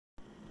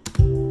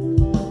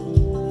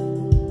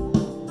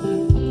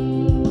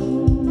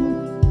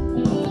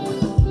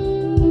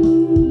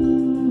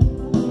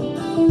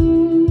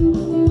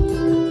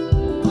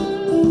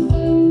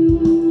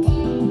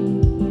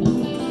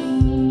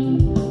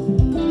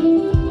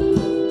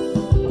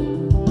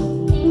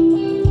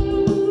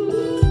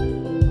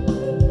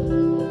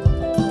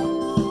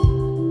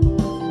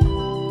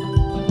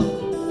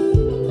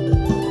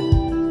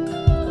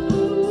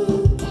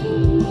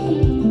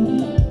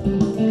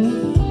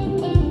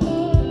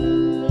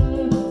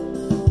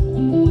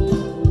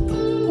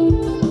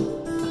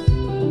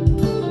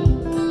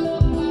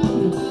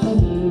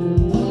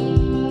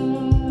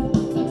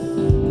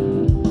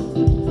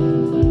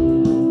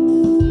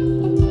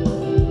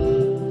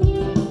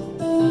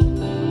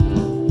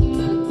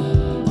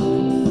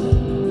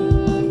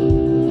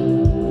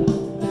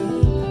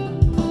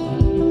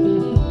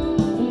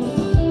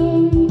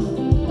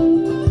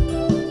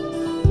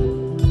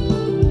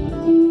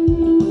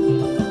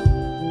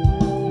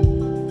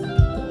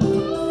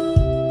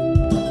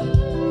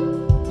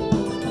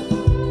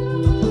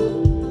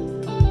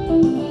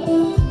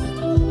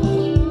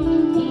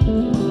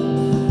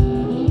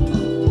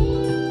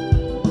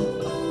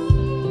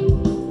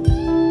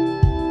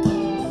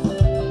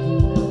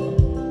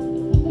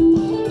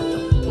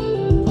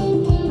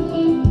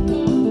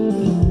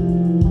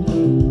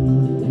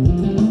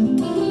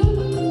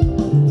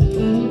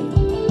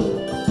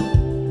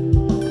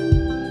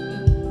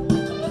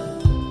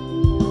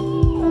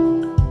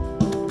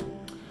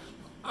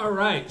All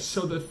right,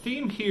 so the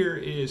theme here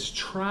is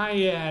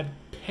triad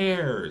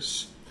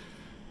pairs.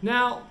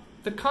 Now,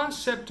 the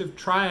concept of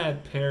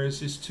triad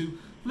pairs is to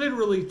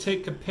literally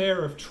take a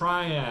pair of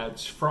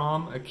triads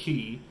from a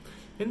key.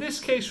 In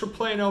this case, we're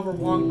playing over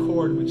one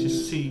chord, which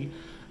is C,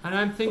 and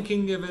I'm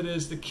thinking of it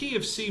as the key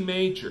of C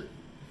major.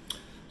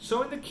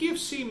 So in the key of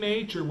C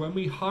major, when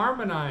we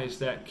harmonize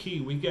that key,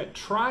 we get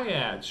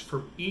triads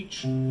from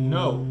each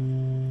note,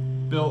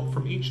 built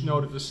from each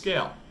note of the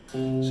scale.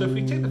 So if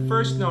we take the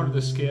first note of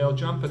the scale,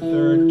 jump a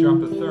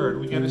third,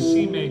 we get a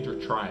C major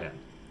triad.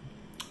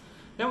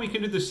 Then we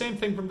can do the same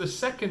thing from the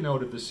second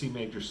note of the C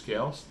major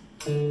scale.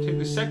 Take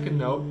the second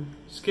note,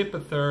 skip a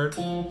third,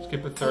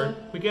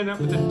 we get up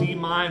with a D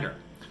minor.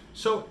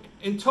 So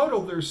in total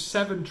there's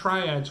 7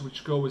 triads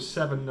which go with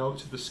 7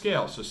 notes of the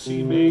scale. So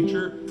C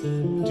major,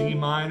 D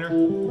minor,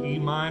 E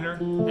minor,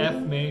 F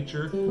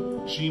major,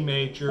 G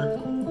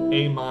major,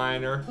 A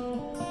minor,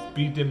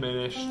 B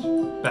diminished,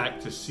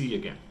 back to C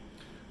again.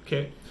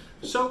 Okay,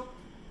 so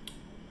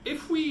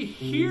if we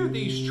hear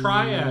these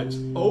triads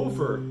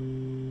over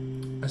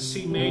a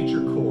C major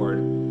chord,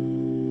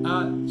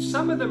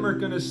 some of them are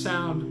going to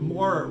sound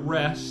more at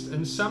rest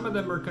and some of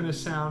them are going to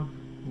sound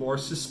more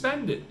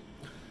suspended.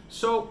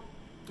 So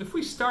if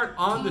we start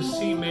on the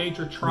C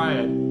major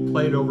triad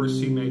played over a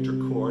C major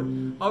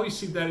chord,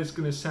 obviously that is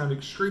going to sound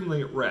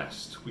extremely at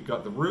rest. We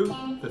got the root,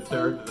 the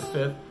third, the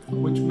fifth,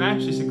 which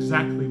matches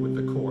exactly with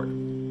the chord.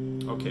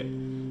 Okay,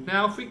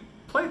 now if we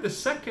play the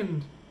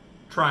second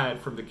triad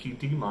from the key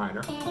D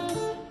minor,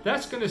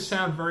 that's going to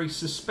sound very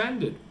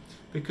suspended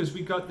because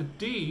we got the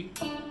D,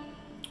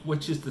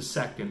 which is the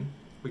second,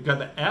 we got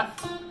the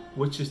F,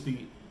 which is the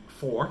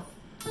fourth,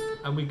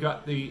 and we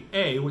got the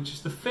A, which is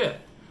the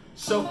fifth.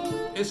 So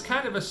it's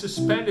kind of a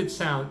suspended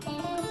sound.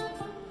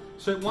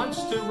 So it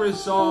wants to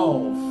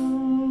resolve.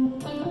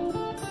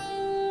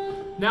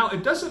 Now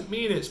it doesn't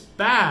mean it's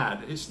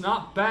bad, it's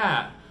not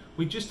bad.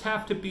 We just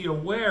have to be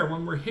aware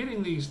when we're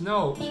hitting these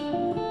notes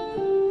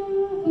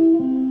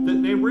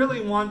that they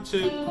really want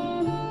to,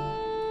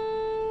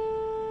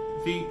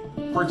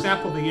 for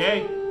example, the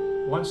A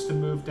wants to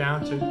move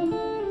down to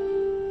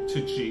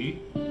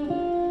G,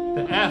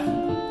 the F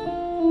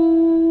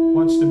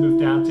wants to move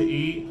down to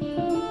E,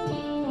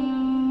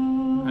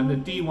 and the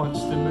D wants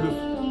to move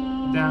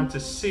down to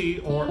C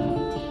or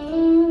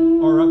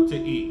up to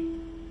E.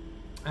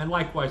 And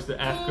likewise, the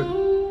F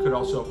could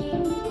also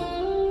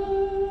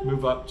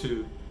move up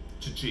to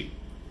G.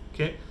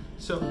 Okay,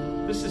 so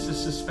this is a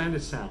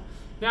suspended sound.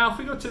 Now, if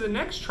we go to the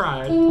next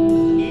triad,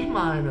 E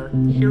minor,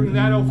 hearing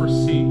that over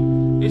C,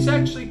 is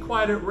actually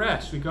quite at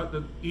rest. We got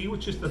the E,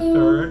 which is the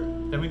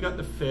third, then we got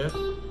the fifth,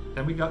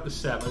 then we got the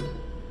seventh.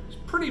 It's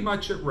pretty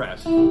much at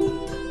rest.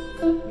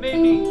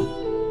 Maybe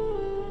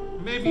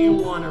you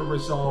want to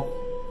resolve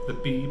the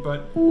B,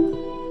 but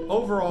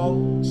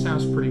overall, it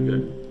sounds pretty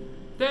good.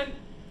 Then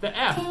the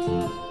F,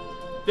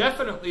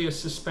 definitely a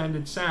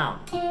suspended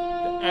sound.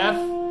 The F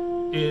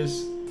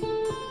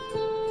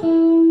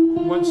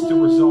wants to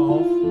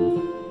resolve.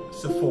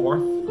 It's the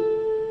fourth.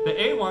 The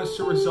A wants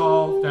to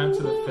resolve down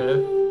to the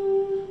fifth,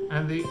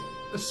 and the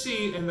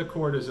C in the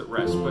chord is at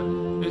rest, but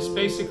it's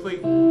basically,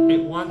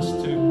 it wants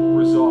to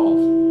resolve.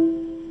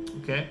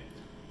 Okay?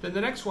 Then the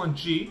next one,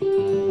 G,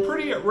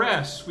 pretty at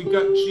rest. We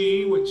got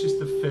G, which is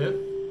the fifth.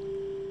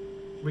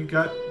 We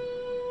got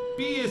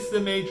B is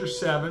the major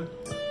seventh,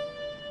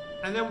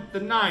 and then the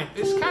ninth.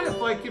 It's kind of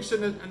like gives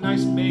it a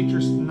nice major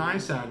 9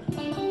 sound,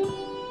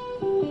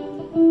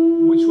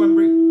 which when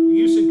we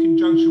use in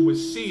conjunction with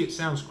C, it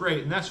sounds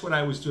great, and that's what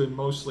I was doing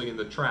mostly in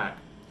the track.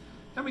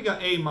 Then we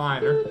got A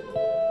minor.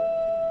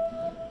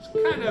 It's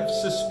kind of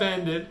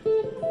suspended.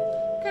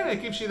 Kind of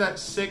gives you that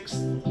sixth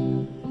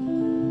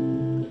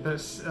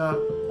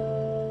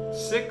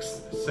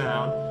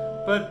sound,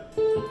 but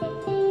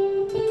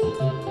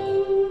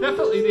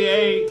definitely the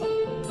A,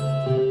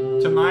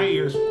 to my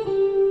ears,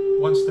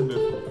 wants to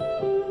move.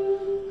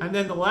 And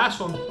then the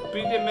last one,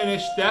 B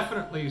diminished,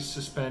 definitely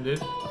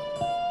suspended.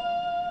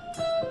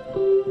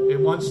 It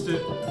wants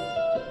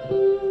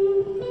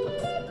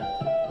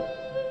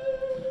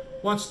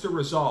to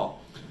resolve.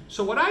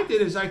 So what I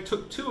did is I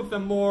took 2 of the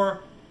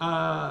more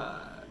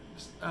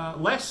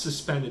less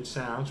suspended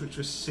sounds, which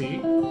was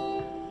C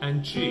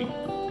and G,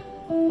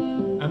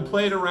 and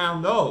played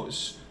around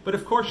those. But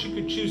of course you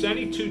could choose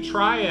any 2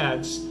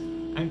 triads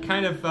and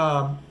kind of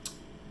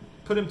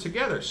put them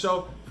together.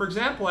 So for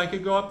example, I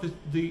could go up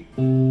the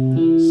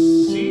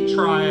C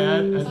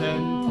triad and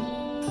then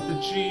the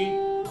G,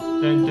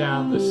 then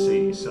down the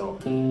C. So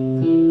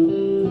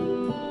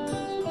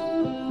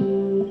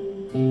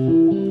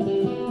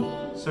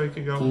you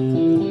can go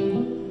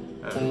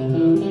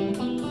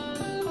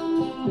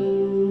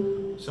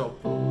so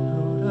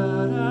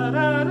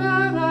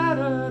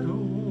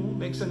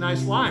makes a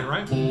nice line,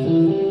 right?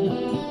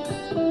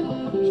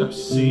 So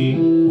C,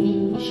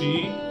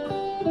 G,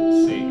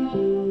 C.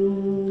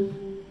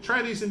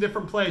 Try these in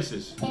different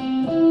places.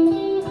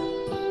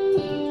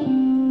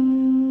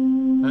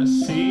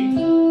 C,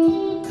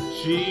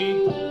 G,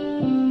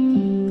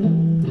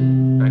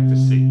 back to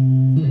C.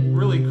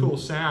 Really cool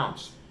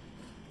sounds.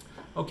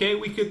 Okay,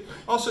 we could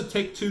also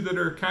take two that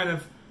are kind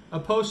of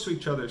opposed to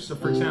each other. So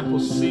for example,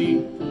 C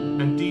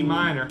and D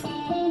minor.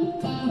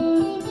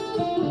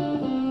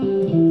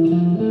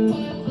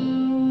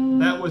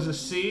 That was a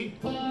C,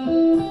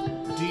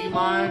 D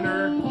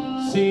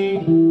minor, C,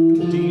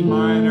 D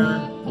minor,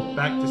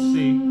 back to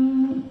C.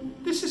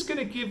 This is going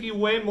to give you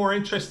way more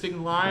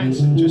interesting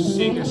lines than just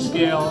seeing a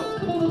scale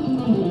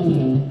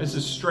as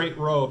a straight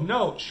row of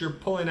notes. You're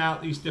pulling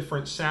out these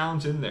different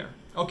sounds in there.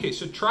 Okay,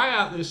 so try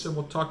out this and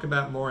we'll talk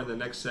about more in the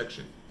next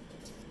section.